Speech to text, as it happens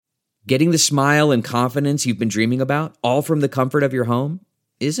Getting the smile and confidence you've been dreaming about, all from the comfort of your home,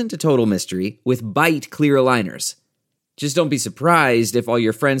 isn't a total mystery with Byte clear aligners. Just don't be surprised if all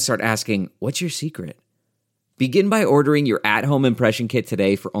your friends start asking, "What's your secret?" Begin by ordering your at-home impression kit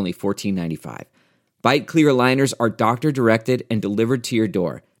today for only $14.95. Byte clear aligners are doctor-directed and delivered to your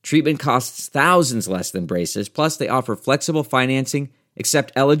door. Treatment costs thousands less than braces, plus they offer flexible financing,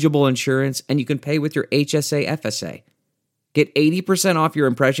 accept eligible insurance, and you can pay with your HSA FSA. Get 80% off your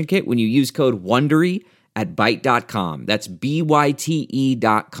impression kit when you use code WONDERY at Byte.com. That's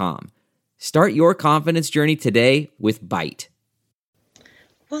BYTE.com. Start your confidence journey today with Byte.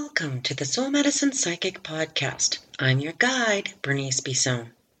 Welcome to the Soul Medicine Psychic Podcast. I'm your guide, Bernice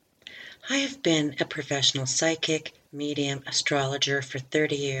Bisson. I have been a professional psychic, medium, astrologer for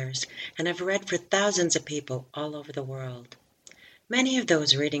 30 years, and have read for thousands of people all over the world. Many of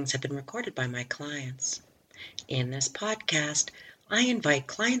those readings have been recorded by my clients. In this podcast, I invite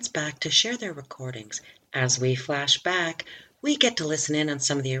clients back to share their recordings. As we flash back, we get to listen in on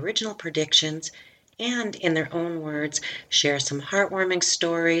some of the original predictions and, in their own words, share some heartwarming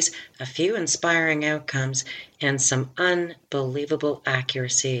stories, a few inspiring outcomes, and some unbelievable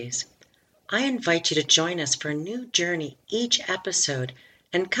accuracies. I invite you to join us for a new journey each episode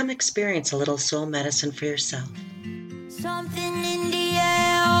and come experience a little soul medicine for yourself. Something in the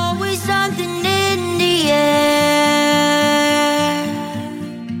air, always something in the air.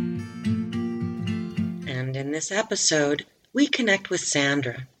 And in this episode, we connect with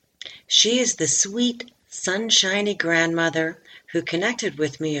Sandra. She is the sweet, sunshiny grandmother who connected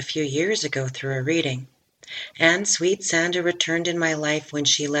with me a few years ago through a reading. And sweet Sandra returned in my life when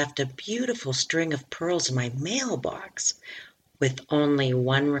she left a beautiful string of pearls in my mailbox with only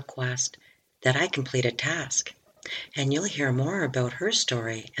one request, that I complete a task. And you'll hear more about her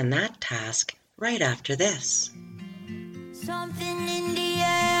story and that task right after this. Something in the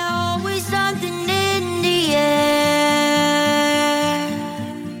air, always something in the air.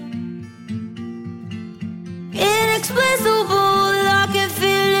 Inexplicable, I can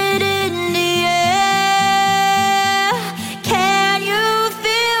feel it in the air. Can you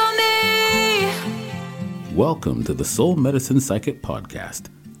feel me? Welcome to the Soul Medicine Psychic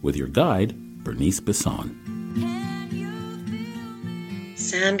Podcast with your guide, Bernice Bisson.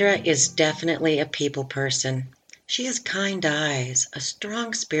 Sandra is definitely a people person. She has kind eyes, a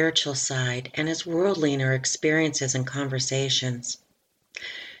strong spiritual side, and is worldly in her experiences and conversations.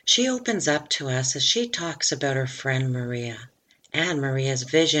 She opens up to us as she talks about her friend Maria, and Maria's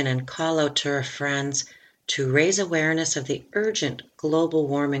vision and call out to her friends to raise awareness of the urgent global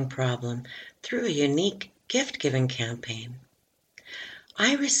warming problem through a unique gift-giving campaign.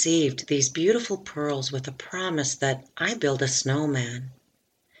 I received these beautiful pearls with a promise that I build a snowman.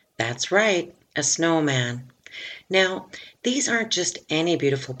 That's right, a snowman. Now, these aren't just any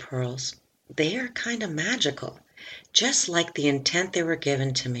beautiful pearls. They are kind of magical, just like the intent they were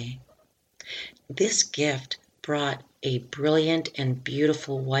given to me. This gift brought a brilliant and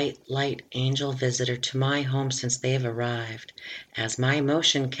beautiful white light angel visitor to my home since they have arrived, as my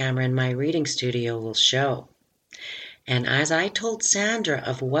motion camera in my reading studio will show. And as I told Sandra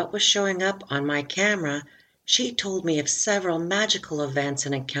of what was showing up on my camera, she told me of several magical events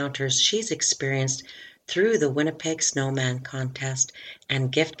and encounters she's experienced through the Winnipeg Snowman Contest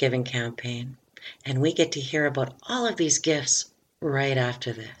and gift-giving campaign. And we get to hear about all of these gifts right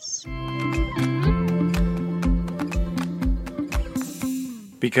after this.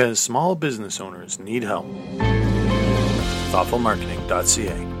 Because small business owners need help.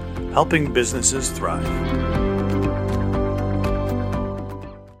 ThoughtfulMarketing.ca, helping businesses thrive.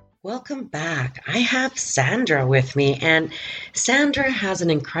 Welcome back. I have Sandra with me, and Sandra has an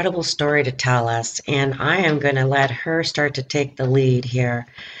incredible story to tell us, and I am going to let her start to take the lead here.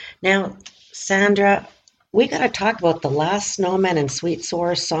 Now, Sandra, we got to talk about the last Snowman and Sweet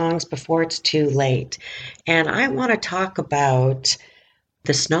Sour songs before it's too late. And I want to talk about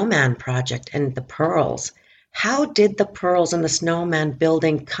the Snowman Project and the pearls. How did the pearls in the Snowman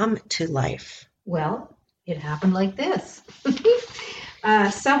building come to life? Well, it happened like this.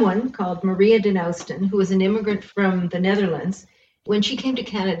 Someone called Maria Den Oosten, who was an immigrant from the Netherlands, when she came to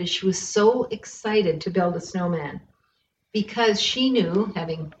Canada, she was so excited to build a snowman because she knew,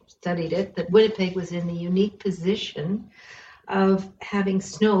 having studied it, that Winnipeg was in the unique position of having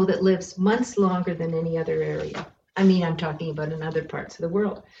snow that lives months longer than any other area. I mean, I'm talking about in other parts of the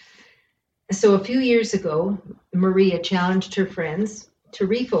world. So a few years ago, Maria challenged her friends to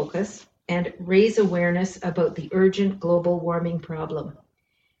refocus and raise awareness about the urgent global warming problem.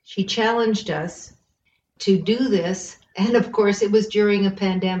 She challenged us to do this, and of course it was during a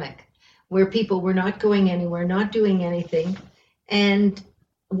pandemic where people were not going anywhere, not doing anything, and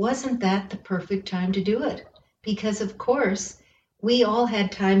wasn't that the perfect time to do it? Because, of course, we all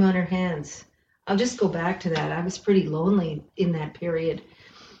had time on our hands. I'll just go back to that. I was pretty lonely in that period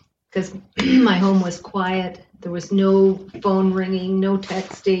because my home was quiet. There was no phone ringing, no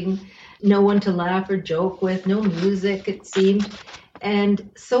texting, no one to laugh or joke with, no music, it seemed, and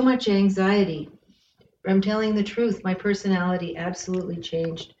so much anxiety. I'm telling the truth, my personality absolutely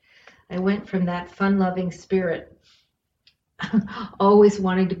changed. I went from that fun-loving spirit, always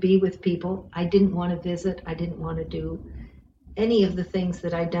wanting to be with people. I didn't want to visit. I didn't want to do any of the things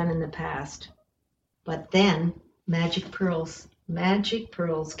that I'd done in the past. But then magic pearls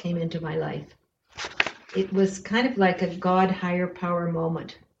came into my life. It was kind of like a God higher power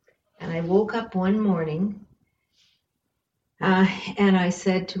moment. And I woke up one morning and I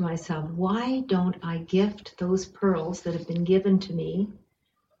said to myself, why don't I gift those pearls that have been given to me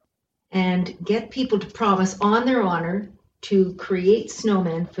and get people to promise on their honor to create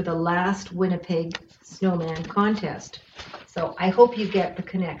snowmen for the last Winnipeg Snowman Contest. So I hope you get the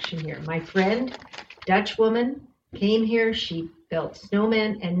connection here. My friend, Dutch woman, came here. She built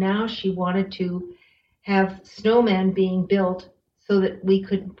snowmen, and now she wanted to have snowmen being built so that we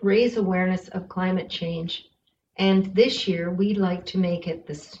could raise awareness of climate change. And this year, we'd like to make it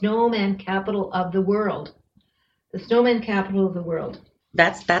the snowman capital of the world. The snowman capital of the world.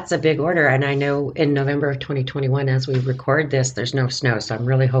 That's a big order. And I know in November of 2021, as we record this, there's no snow. So I'm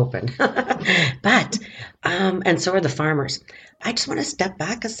really hoping. But, and so are the farmers. I just want to step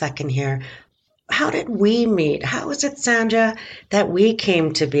back a second here. How did we meet? How was it, Sandra, that we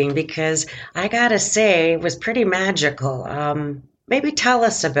came to being? Because I got to say, it was pretty magical. Maybe tell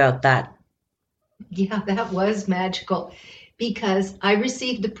us about that. Yeah, that was magical because I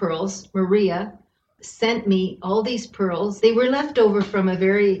received the pearls. Maria sent me all these pearls. They were left over from a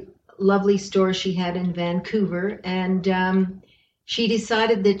very lovely store she had in Vancouver, and she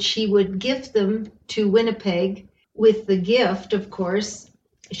decided that she would gift them to Winnipeg with the gift, of course.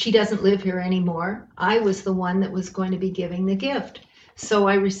 She doesn't live here anymore. I was the one that was going to be giving the gift. So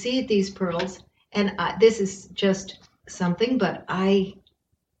I received these pearls, and this is just something, but I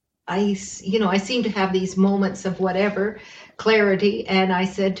seem to have these moments of whatever clarity, and I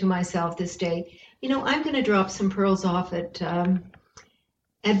said to myself this day, I'm going to drop some pearls off at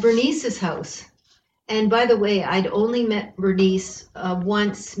Bernice's house. And by the way, I'd only met Bernice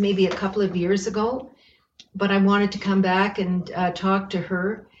once, maybe a couple of years ago, but I wanted to come back and talk to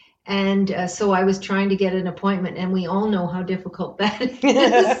her. And so I was trying to get an appointment, and we all know how difficult that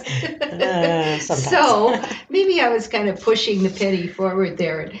is. So maybe I was kind of pushing the penny forward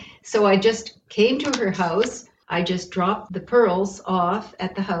there. So I just came to her house. I just dropped the pearls off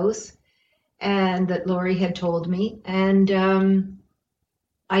at the house, and that Lori had told me. And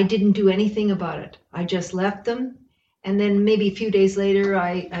I didn't do anything about it. I just left them. And then maybe a few days later,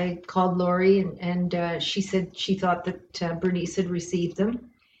 I called Lori, and she said she thought that Bernice had received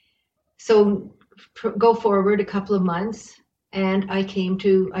them. So go forward a couple of months, and I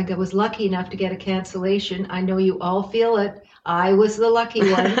was lucky enough to get a cancellation. I know you all feel it. I was the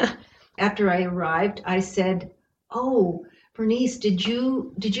lucky one. After I arrived, I said, "Oh, Bernice, did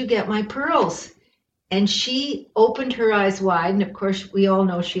you get my pearls?" And she opened her eyes wide, and of course we all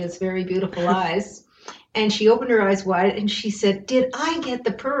know she has very beautiful eyes. And she opened her eyes wide, and she said, "Did I get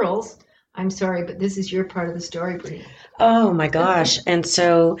the pearls?" I'm sorry, but this is your part of the story, Bernice. Oh my gosh. And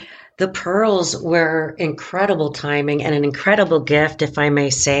so the pearls were incredible timing and an incredible gift, if I may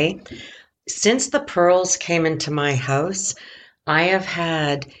say. Since the pearls came into my house, I have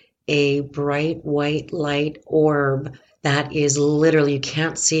had a bright white light orb that is literally, you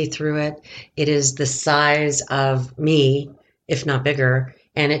can't see through it. It is the size of me, if not bigger,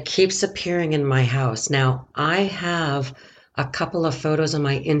 and it keeps appearing in my house. Now, I have a couple of photos on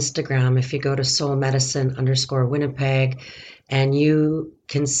my Instagram. If you go to soulmedicine_Winnipeg, and you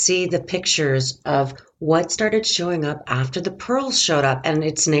can see the pictures of what started showing up after the pearls showed up. And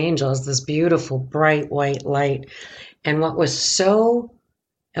it's an angel, it's this beautiful bright white light. And what was so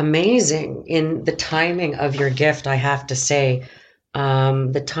amazing in the timing of your gift, I have to say,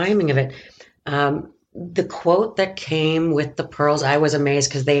 the timing of it, the quote that came with the pearls, I was amazed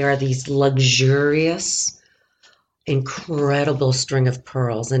because they are these luxurious, incredible string of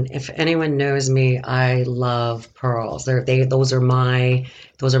pearls. And if anyone knows me, I love pearls. Those are my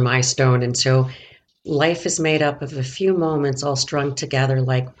stone. And so life is made up of a few moments all strung together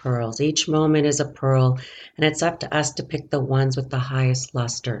like pearls. Each moment is a pearl, and it's up to us to pick the ones with the highest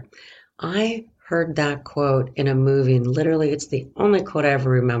luster. I heard that quote in a movie, and literally it's the only quote I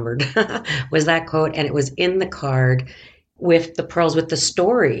ever remembered was that quote, and it was in the card with the pearls, with the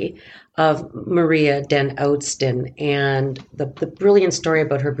story of Maria den Oudsten and the brilliant story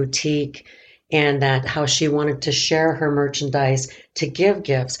about her boutique and that how she wanted to share her merchandise, to give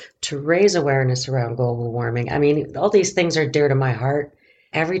gifts, to raise awareness around global warming. I mean, all these things are dear to my heart.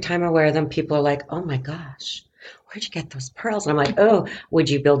 Every time I wear them, people are like, oh my gosh, where'd you get those pearls? And I'm like, oh, would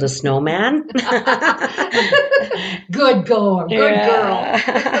you build a snowman? Good girl.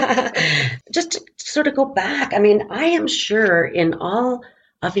 Just to sort of go back, I mean, I am sure in all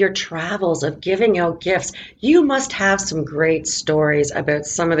of your travels of giving out gifts, you must have some great stories about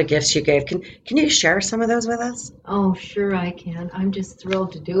some of the gifts you gave. Can you share some of those with us? Oh, sure I can. I'm just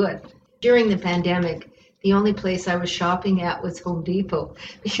thrilled to do it. During the pandemic, the only place I was shopping at was Home Depot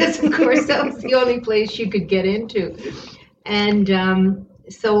because, of course, that was the only place you could get into. And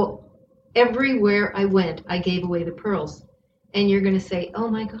so everywhere I went, I gave away the pearls. And you're going to say, oh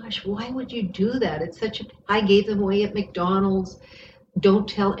my gosh, why would you do that? I gave them away at McDonald's. Don't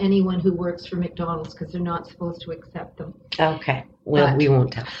tell anyone who works for McDonald's because they're not supposed to accept them. Okay. Well, we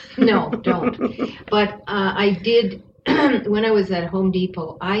won't tell. No, don't. But I did, when I was at Home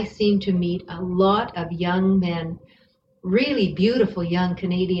Depot, I seemed to meet a lot of young men, really beautiful young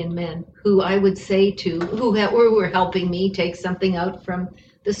Canadian men who I would say to, who were helping me take something out from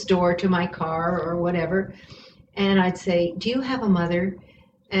the store to my car or whatever. And I'd say, do you have a mother?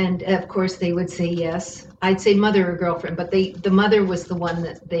 And of course they would say yes. I'd say mother or girlfriend, but the mother was the one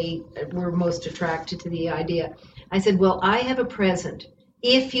that they were most attracted to the idea. I said, well, I have a present.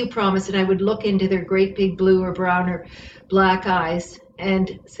 If you promise, and I would look into their great big blue or brown or black eyes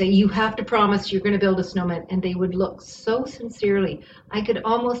and say, you have to promise you're going to build a snowman. And they would look so sincerely. I could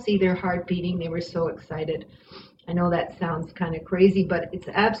almost see their heart beating. They were so excited. I know that sounds kind of crazy, but it's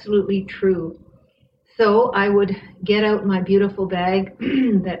absolutely true. So I would get out my beautiful bag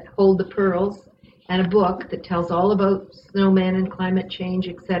that hold the pearls and a book that tells all about snowmen and climate change,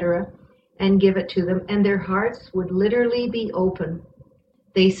 etc., and give it to them. And their hearts would literally be open.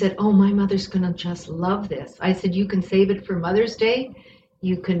 They said, oh, my mother's going to just love this. I said, you can save it for Mother's Day.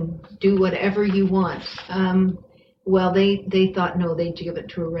 You can do whatever you want. Well, they thought, no, they'd give it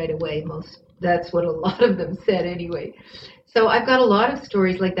to her right away. That's what a lot of them said anyway. So I've got a lot of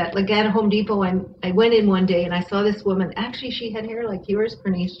stories like that. Like at Home Depot, I went in one day and I saw this woman. Actually, she had hair like yours,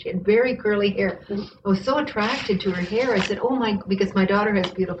 Bernice. She had very curly hair. I was so attracted to her hair. I said, oh because my daughter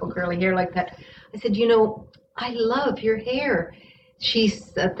has beautiful curly hair like that. I said, I love your hair. She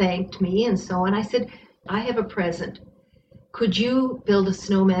thanked me and so on. I said, I have a present. Could you build a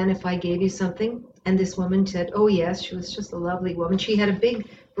snowman if I gave you something? And this woman said, oh yes. She was just a lovely woman. She had a big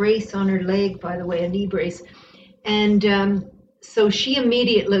brace on her leg, by the way, a knee brace. And so she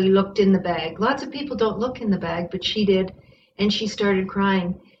immediately looked in the bag. Lots of people don't look in the bag, but she did. And she started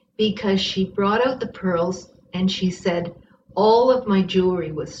crying because she brought out the pearls and she said, all of my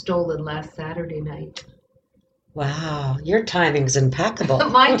jewelry was stolen last Saturday night. Wow, your timing's impeccable.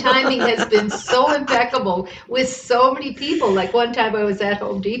 My timing has been so impeccable with so many people. Like one time I was at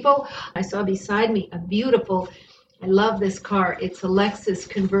Home Depot, I saw beside me a beautiful, I love this car. It's a Lexus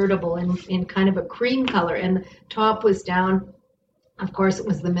convertible in kind of a cream color, and the top was down. Of course, it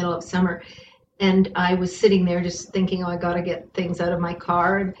was the middle of summer. And I was sitting there just thinking, I got to get things out of my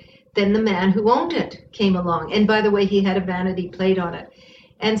car. And then the man who owned it came along. And by the way, he had a vanity plate on it.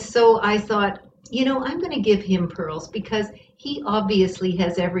 And so I thought, I'm going to give him pearls because he obviously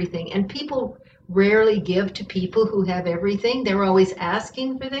has everything. And people rarely give to people who have everything. They're always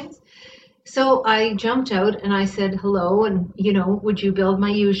asking for things. So I jumped out and I said, hello, and, would you build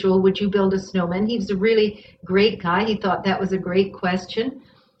would you build a snowman? He was a really great guy. He thought that was a great question.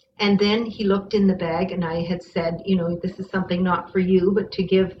 And then he looked in the bag and I had said, this is something not for you, but to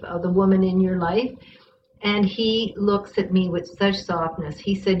give the woman in your life. And he looks at me with such softness.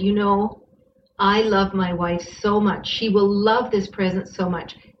 He said, I love my wife so much. She will love this present so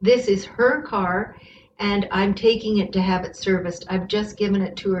much. This is her car. And I'm taking it to have it serviced. I've just given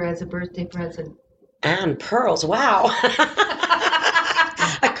it to her as a birthday present. And pearls, wow.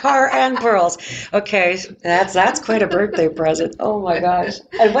 A car and pearls. Okay, that's quite a birthday present. Oh my gosh.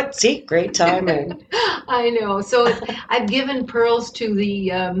 And great timing. I know. So I've given pearls to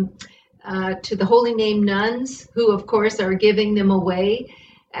the Holy Name nuns, who of course are giving them away.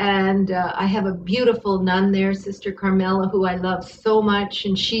 And I have a beautiful nun there, Sister Carmela, who I love so much.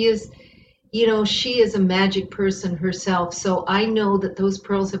 And she is a magic person herself. So I know that those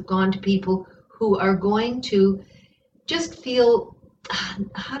pearls have gone to people who are going to just feel,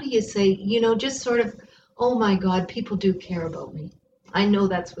 how do you say, just sort of, oh my God, people do care about me. I know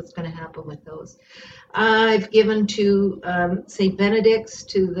that's what's going to happen with those. I've given to St. Benedict's,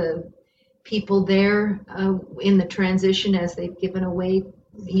 to the people there in the transition as they've given away,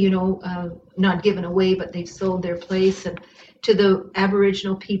 not given away, but they've sold their place, and to the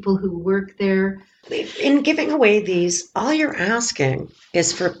Aboriginal people who work there. In giving away these, all you're asking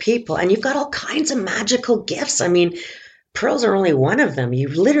is for people, and you've got all kinds of magical gifts. I mean, pearls are only one of them. You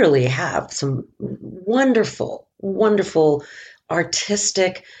literally have some wonderful, wonderful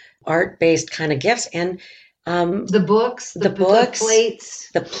artistic, art-based kind of gifts. And the books, the plates.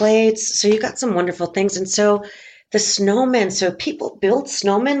 So you got some wonderful things. And so the snowmen, so people build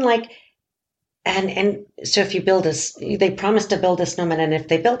snowmen and so if you build they promise to build a snowman. And if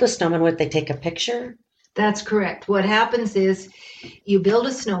they build a snowman, would they take a picture? That's correct. What happens is you build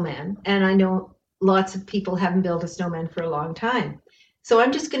a snowman, and I know lots of people haven't built a snowman for a long time. So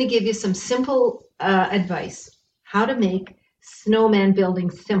I'm just going to give you some simple advice, how to make snowman building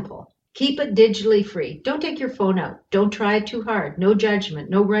simple. Keep it digitally free. Don't take your phone out. Don't try it too hard. No judgment,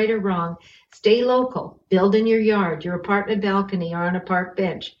 no right or wrong. Stay local. Build in your yard, your apartment balcony, or on a park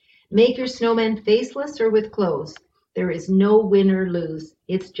bench. Make your snowman faceless or with clothes. There is no win or lose.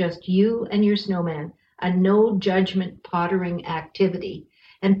 It's just you and your snowman, a no judgment pottering activity.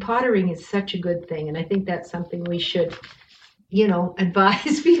 And pottering is such a good thing. And I think that's something we should,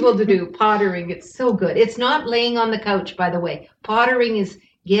 advise people to do. Pottering, it's so good. It's not laying on the couch, by the way. Pottering is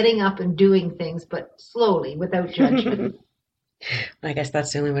getting up and doing things, but slowly, without judgment. I guess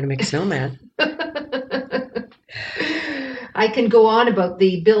that's the only way to make a snowman. I can go on about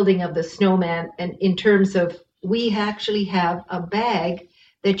the building of the snowman, and in terms of, we actually have a bag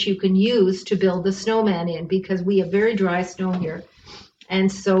that you can use to build the snowman in, because we have very dry snow here.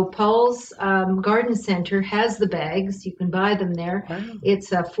 And so Paul's Garden Center has the bags. You can buy them there. Wow.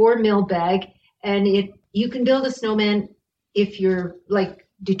 It's a 4 mil bag, and you can build a snowman if you're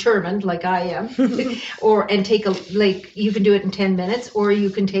determined, like I am, you can do it in 10 minutes, or you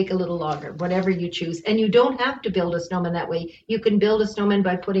can take a little longer, whatever you choose. And you don't have to build a snowman that way. You can build a snowman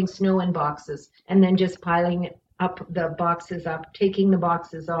by putting snow in boxes and then just piling the boxes up, taking the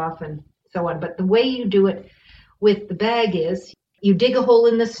boxes off, and so on. But the way you do it with the bag is, you dig a hole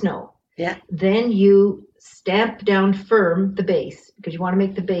in the snow. Yeah. Then you stamp down firm the base, because you want to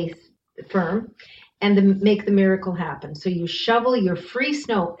make the base firm and make the miracle happen. So you shovel your free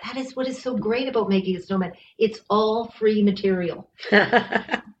snow. That is what is so great about making a snowman. It's all free material.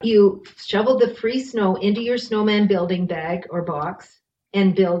 You shovel the free snow into your snowman building bag or box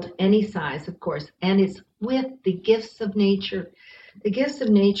and build any size, of course. And it's with the gifts of nature. The gifts of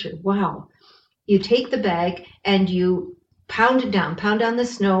nature. Wow. You take the bag and you pound down the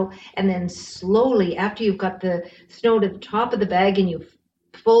snow, and then slowly, after you've got the snow to the top of the bag and you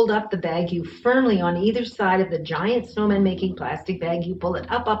fold up the bag, you firmly on either side of the giant snowman making plastic bag, you pull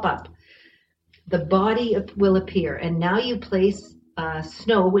it up. The body will appear, and now you place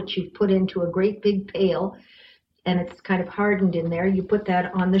snow, which you've put into a great big pail, and it's kind of hardened in there. You put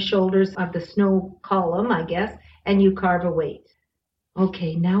that on the shoulders of the snow column, I guess, and you carve a weight.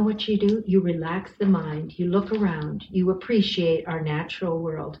 Okay, now what you do, you relax the mind, you look around, you appreciate our natural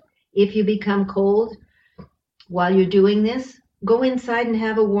world. If you become cold while you're doing this, go inside and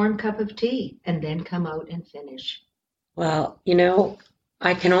have a warm cup of tea, and then come out and finish. Well,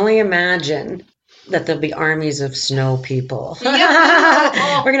 I can only imagine that there'll be armies of snow people.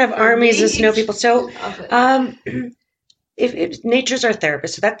 Yeah. We're going to have armies of snow people. So if nature's our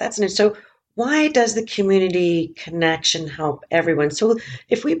therapist, so that's new. So why does the community connection help everyone? So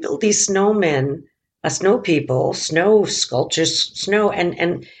if we build these snowmen, snow people, snow sculptures, snow,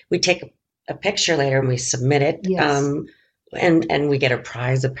 and we take a picture later and we submit it, yes. And we get a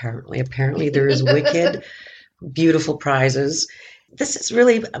prize, apparently. Apparently there is wicked, beautiful prizes. This is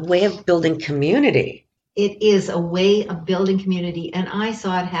really a way of building community. It is a way of building community, and I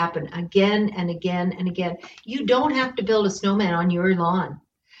saw it happen again and again and again. You don't have to build a snowman on your lawn.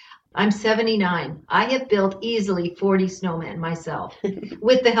 I'm 79. I have built easily 40 snowmen myself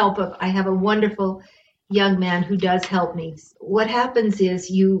with the help of, I have a wonderful young man who does help me. What happens is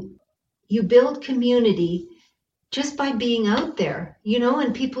you build community just by being out there,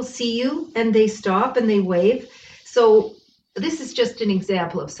 and people see you and they stop and they wave. So this is just an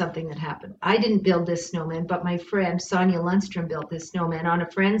example of something that happened. I didn't build this snowman, but my friend Sonia Lundstrom built this snowman on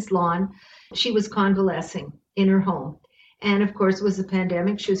a friend's lawn. She was convalescing in her home. And of course, it was a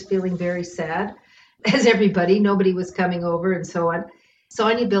pandemic. She was feeling very sad, as everybody. Nobody was coming over and so on.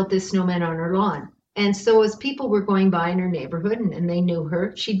 Sonia built this snowman on her lawn. And so as people were going by in her neighborhood and they knew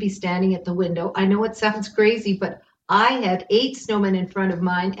her, she'd be standing at the window. I know it sounds crazy, but I had 8 snowmen in front of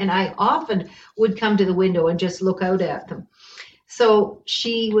mine, and I often would come to the window and just look out at them. So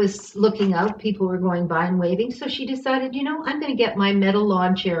she was looking out. People were going by and waving. So she decided, I'm going to get my metal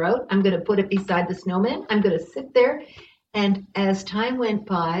lawn chair out. I'm going to put it beside the snowman. I'm going to sit there. And as time went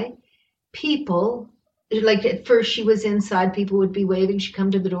by, people, like at first she was inside, people would be waving. She'd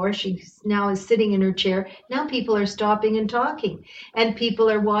come to the door. She now is sitting in her chair. Now people are stopping and talking. And people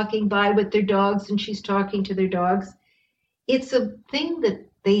are walking by with their dogs, and she's talking to their dogs. It's a thing that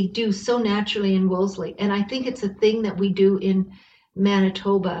they do so naturally in Wolseley. And I think it's a thing that we do in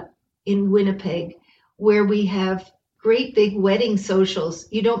Manitoba, in Winnipeg, where we have great big wedding socials.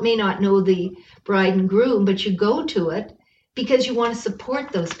 You may not know the bride and groom, but you go to it because you want to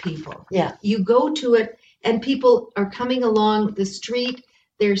support those people. Yeah. You go to it and people are coming along the street,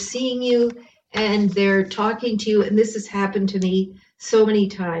 they're seeing you and they're talking to you. And this has happened to me so many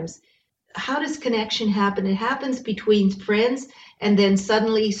times. How does connection happen? It happens between friends, and then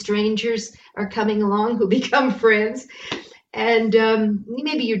suddenly strangers are coming along who become friends. And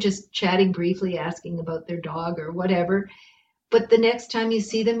maybe you're just chatting briefly, asking about their dog or whatever. But the next time you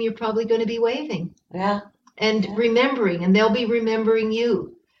see them, you're probably going to be waving. Yeah. And remembering, and they'll be remembering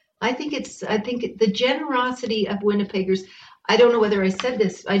you. I think the generosity of Winnipeggers, I don't know whether I said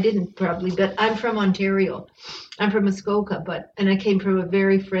this, I didn't probably, but I'm from Ontario. I'm from Muskoka, and I came from a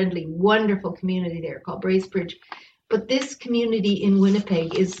very friendly, wonderful community there called Bracebridge. But this community in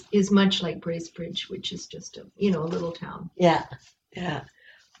Winnipeg is much like Bracebridge, which is just a little town. Yeah. Yeah.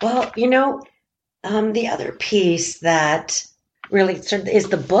 Well, the other piece that really is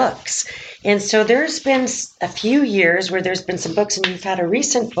the books. And so there's been a few years where there's been some books, and you've had a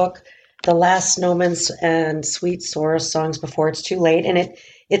recent book, The Last Snowman's and Sweet Sorrow Songs Before It's Too Late. And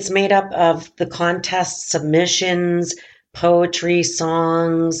it's made up of the contest submissions, poetry,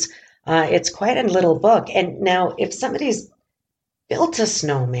 songs. It's quite a little book. And now if somebody's built a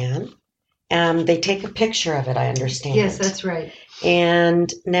snowman, they take a picture of it, I understand. Yes, that's right. And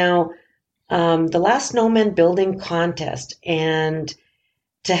now the Last Snowman Building Contest, and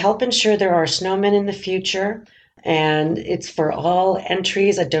to help ensure there are snowmen in the future, and it's for all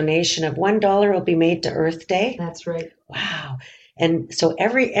entries, a donation of $1 will be made to Earth Day. That's right. Wow. And so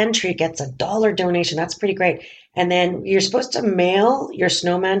every entry gets $1 donation. That's pretty great. And then you're supposed to email your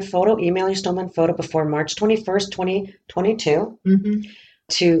snowman photo before March 21st, 2022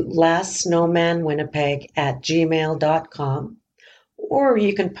 to lastsnowmanwinnipeg@gmail.com. Or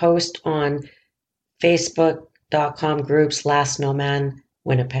you can post on facebook.com groups Last Snowman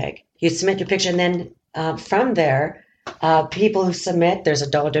Winnipeg. You submit your picture, and then from there, people who submit, there's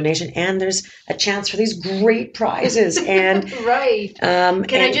 $1 donation, and there's a chance for these great prizes. And right.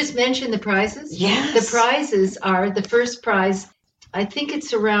 Can I just mention the prizes? Yes. The prizes are, the first prize, I think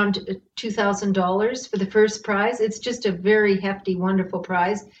it's around $2,000 for the first prize. It's just a very hefty, wonderful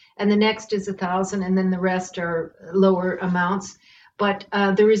prize. And the next is $1,000, and then the rest are lower amounts. But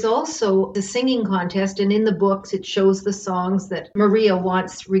there is also the singing contest, and in the books it shows the songs that Maria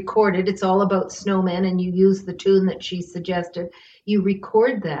wants recorded. It's all about snowmen, and you use the tune that she suggested. You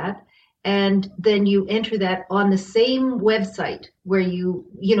record that, and then you enter that on the same website where you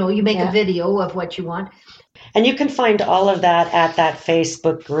make a video of what you want. And you can find all of that at that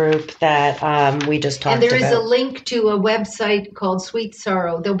Facebook group that we just talked about. And there is a link to a website called Sweet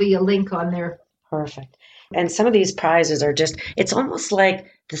Sorrow. There'll be a link on there. Perfect. And some of these prizes are it's almost like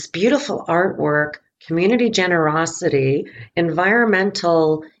this beautiful artwork, community generosity,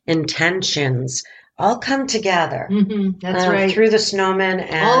 environmental intentions, all come together. That's right. Through the snowmen.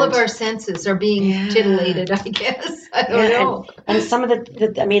 And all of our senses are being titillated, I guess. I don't know. And some of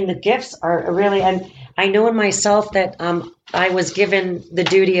the gifts are really, and I know in myself that I was given the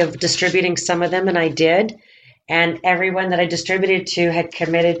duty of distributing some of them, and I did. And everyone that I distributed to had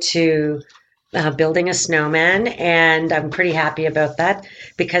committed to building a snowman, and I'm pretty happy about that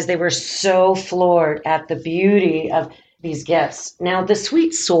because they were so floored at the beauty of these gifts. Now, the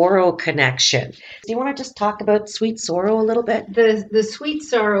Sweet Sorrow connection. Do you want to just talk about Sweet Sorrow a little bit? The Sweet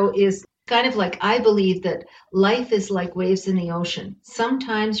Sorrow is kind of like, I believe that life is like waves in the ocean.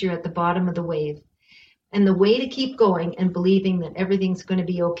 Sometimes you're at the bottom of the wave, and the way to keep going and believing that everything's going to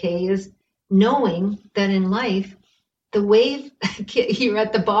be okay is knowing that in life, the wave, you're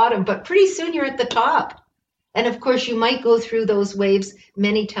at the bottom, but pretty soon you're at the top. And of course, you might go through those waves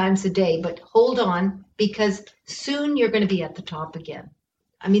many times a day, but hold on, because soon you're going to be at the top again.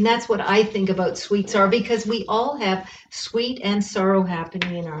 I mean, that's what I think about sweet sorrow, because we all have sweet and sorrow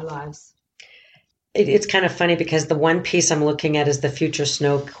happening in our lives. It's kind of funny because the one piece I'm looking at is the future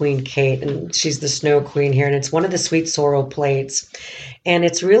Snow Queen, Kate, and she's the Snow Queen here, and it's one of the Sweet Sorrow plates. And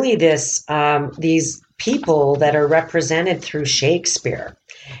it's really these people that are represented through Shakespeare.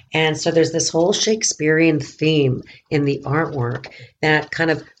 And so there's this whole Shakespearean theme in the artwork that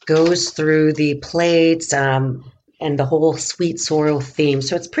kind of goes through the plates and the whole Sweet Sorrel theme.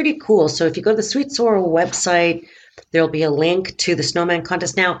 So it's pretty cool. So if you go to the Sweet Sorrel website, there'll be a link to the snowman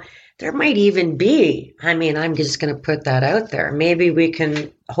contest. Now, there might even be, I'm just going to put that out there. Maybe we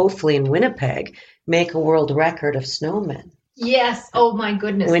can, hopefully in Winnipeg, make a world record of snowmen. Yes. Oh my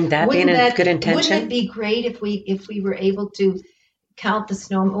goodness. Wouldn't that be a good intention? Wouldn't it be great if we were able to count the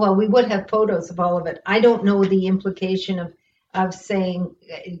snowmen? Well, we would have photos of all of it. I don't know the implication of saying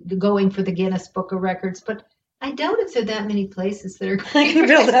going for the Guinness Book of Records, but I doubt if there are that many places that are going to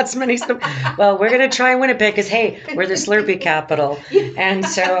build that many snow. Well, we're going to try Winnipeg because, hey, we're the Slurpee capital. And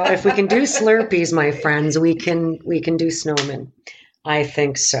so if we can do Slurpees, my friends, we can do snowmen. I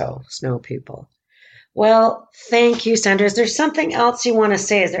think so, snow people. Well, thank you, Sandra. Is there something else you want to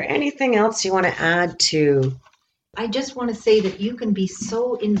say? Is there anything else you want to add to? I just want to say that you can be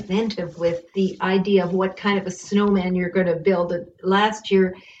so inventive with the idea of what kind of a snowman you're going to build. Last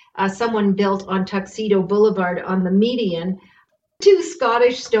year, someone built on Tuxedo Boulevard on the median 2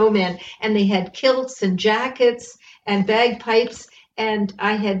 Scottish snowmen, and they had kilts and jackets and bagpipes. And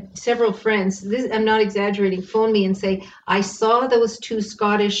I had several friends, I'm not exaggerating, phone me and say, I saw those 2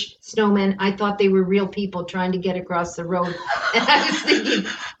 Scottish snowmen. I thought they were real people trying to get across the road. And I was thinking,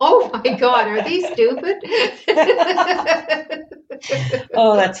 oh my God, are they stupid?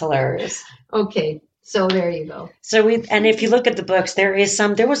 Oh, that's hilarious. Okay. So there you go. So and if you look at the books, there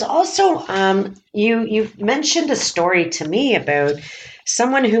was also, you mentioned a story to me about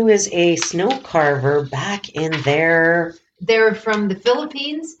someone who is a snow carver back in their... They're from the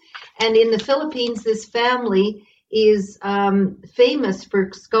Philippines, and in the Philippines, this family is famous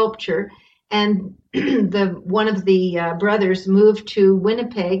for sculpture. And one of the brothers moved to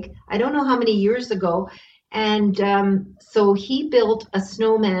Winnipeg, I don't know how many years ago, and so he built a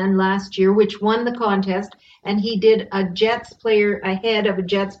snowman last year, which won the contest, and he did a Jets player ahead of a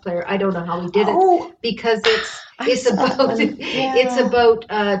Jets player. I don't know how he did it because it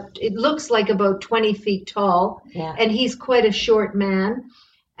looks like about 20 feet tall, and he's quite a short man,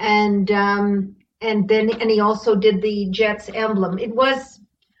 and he also did the Jets emblem. It was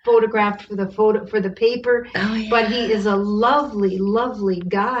photographed for the paper, but he is a lovely, lovely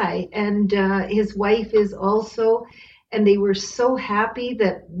guy, and his wife is also. And they were so happy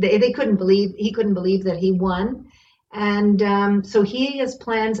that he couldn't believe that he won. And so he has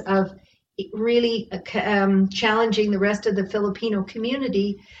plans of really challenging the rest of the Filipino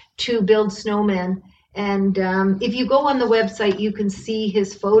community to build snowmen. And if you go on the website, you can see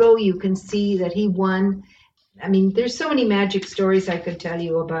his photo. You can see that he won. There's so many magic stories I could tell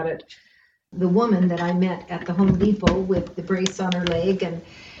you about it. The woman that I met at the Home Depot with the brace on her leg, and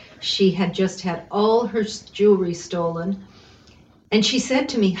she had just had all her jewelry stolen. And she said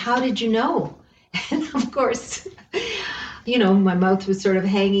to me, how did you know? And of course, my mouth was sort of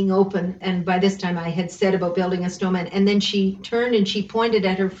hanging open. And by this time I had said about building a snowman. And then she turned and she pointed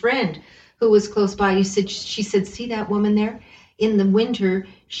at her friend who was close by. She said, see that woman there? In the winter,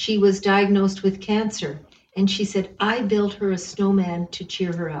 she was diagnosed with cancer. And she said, I built her a snowman to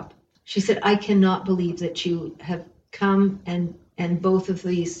cheer her up. She said, I cannot believe that you have come and both of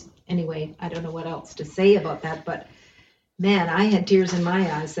these. Anyway, I don't know what else to say about that, but man, I had tears in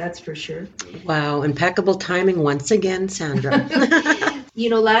my eyes, that's for sure. Wow, impeccable timing once again, Sandra.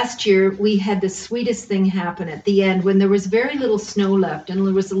 Last year we had the sweetest thing happen at the end when there was very little snow left, and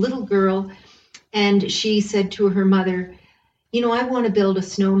there was a little girl, and she said to her mother, I want to build a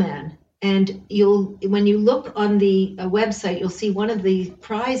snowman. And when you look on the website, you'll see one of the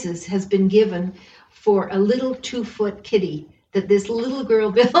prizes has been given for a little 2-foot kitty that this little girl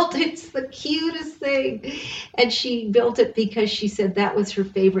built. It's the cutest thing. And she built it because she said that was her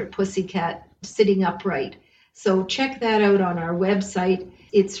favorite pussycat sitting upright. So check that out on our website.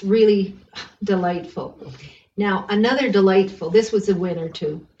 It's really delightful. Now, another delightful, this was a winner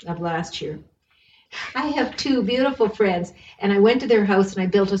too of last year. I have 2 beautiful friends, and I went to their house and I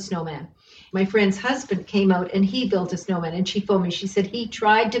built a snowman. My friend's husband came out and he built a snowman, and she phoned me. She said he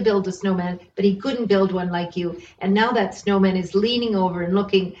tried to build a snowman, but he couldn't build one like you. And now that snowman is leaning over and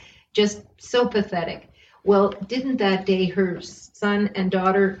looking just so pathetic. Well, didn't that day her son and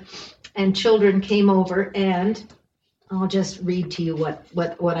daughter and children came over, and I'll just read to you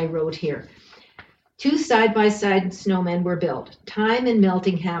what I wrote here. 2 side-by-side snowmen were built. Time and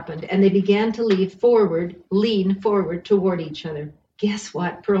melting happened, and they began to lean forward toward each other. Guess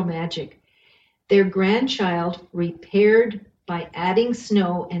what? Pearl magic. Their grandchild repaired by adding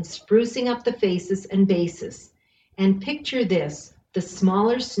snow and sprucing up the faces and bases. And picture this, the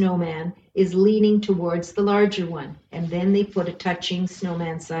smaller snowman is leaning towards the larger one. And then they put a touching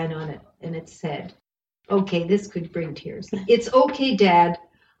snowman sign on it. And it said, okay, this could bring tears. It's okay, Dad.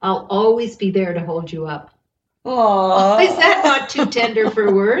 I'll always be there to hold you up. Oh, is that not too tender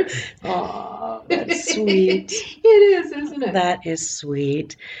for words? Oh, that's sweet. It is, isn't it? That is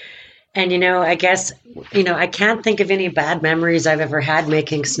sweet. And, I guess, I can't think of any bad memories I've ever had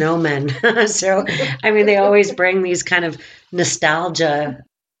making snowmen. So, they always bring these kind of nostalgia.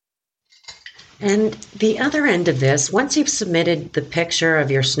 And the other end of this, once you've submitted the picture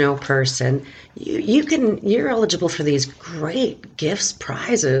of your snow person, you're eligible for these great gifts,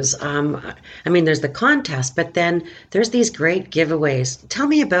 prizes. There's the contest, but then there's these great giveaways. Tell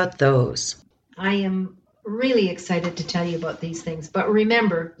me about those. I am really excited to tell you about these things, but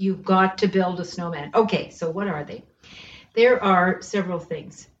remember, you've got to build a snowman. Okay, so what are they? There are several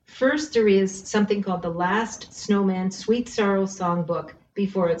things. First, there is something called the Last Snowman Sweet Sorrow Songbook,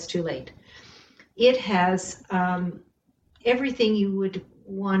 Before It's Too Late. It has everything you would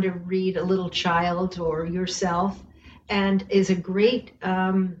want to read a little child or yourself, and is a great,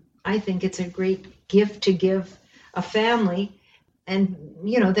 I think it's a great gift to give a family. And,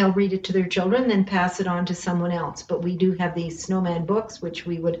 they'll read it to their children, then pass it on to someone else. But we do have these snowman books, which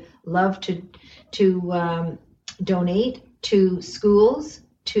we would love to donate to schools,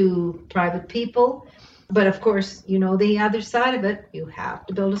 to private people. But of course, the other side of it, you have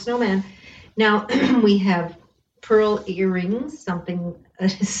to build a snowman. Now, we have pearl earrings, something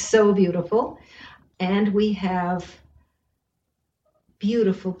that is so beautiful. And we have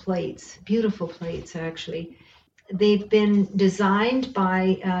beautiful plates actually. They've been designed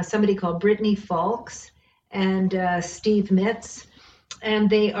by somebody called Brittany Falks and Steve Mitz. And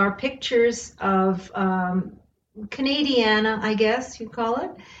they are pictures of Canadiana, I guess you'd call it.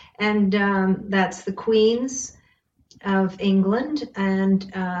 And that's the Queens of England, and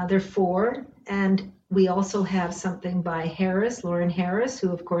they're 4. And we also have something by Lauren Harris,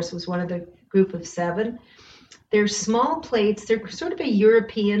 who of course was one of the group of 7. They're small plates. They're sort of a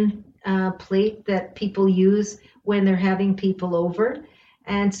European plate that people use when they're having people over.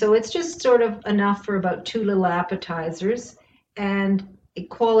 And so it's just sort of enough for about 2 little appetizers. And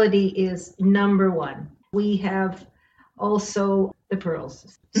quality is number 1. We have also the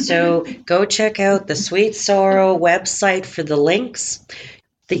pearls. So go check out the Sweet Sorrow website for the links.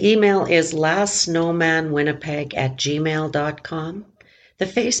 The email is lastsnowmanwinnipeg@gmail.com. The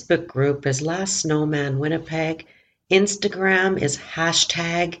Facebook group is Last Snowman Winnipeg. Instagram is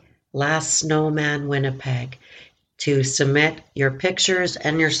 #LastSnowmanWinnipeg to submit your pictures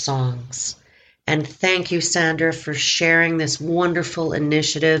and your songs. And thank you, Sandra, for sharing this wonderful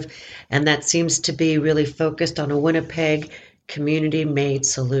initiative, and that seems to be really focused on a Winnipeg community-made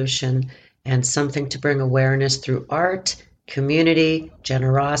solution and something to bring awareness through art, community,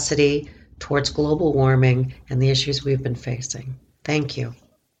 generosity towards global warming and the issues we've been facing. Thank you.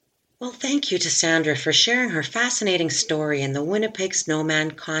 Well, thank you to Sandra for sharing her fascinating story in the Winnipeg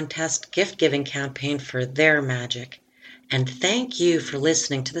Snowman Contest gift-giving campaign for their magic. And thank you for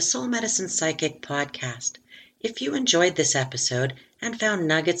listening to the Soul Medicine Psychic podcast. If you enjoyed this episode and found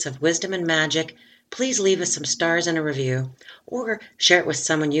nuggets of wisdom and magic, please leave us some stars and a review, or share it with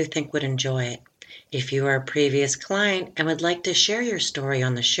someone you think would enjoy it. If you are a previous client and would like to share your story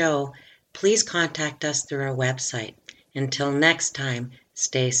on the show, please contact us through our website. Until next time,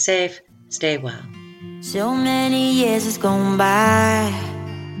 stay safe, stay well. So many years has gone by,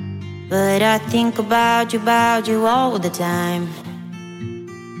 but I think about you all the time.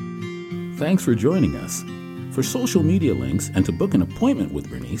 Thanks for joining us. For social media links and to book an appointment with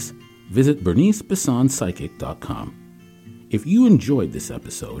Bernice, visit BerniceBessonPsychic.com. If you enjoyed this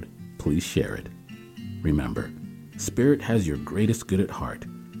episode, please share it. Remember, Spirit has your greatest good at heart.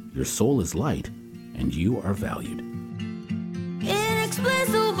 Your soul is light, and you are valued.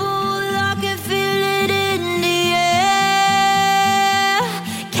 Inexplicable, I can feel it in the air.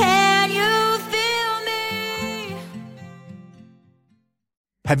 Can you feel me?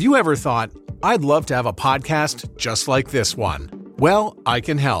 Have you ever thought, I'd love to have a podcast just like this one? Well, I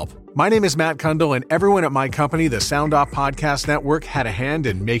can help. My name is Matt Kundle, and everyone at my company, the Sound Off Podcast Network, had a hand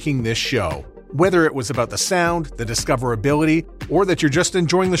in making this show. Whether it was about the sound, the discoverability, or that you're just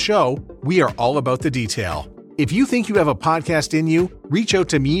enjoying the show, we are all about the detail. If you think you have a podcast in you, reach out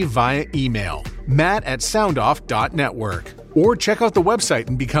to me via email, matt@soundoff.network, or check out the website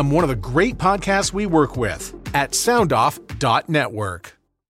and become one of the great podcasts we work with at soundoff.network.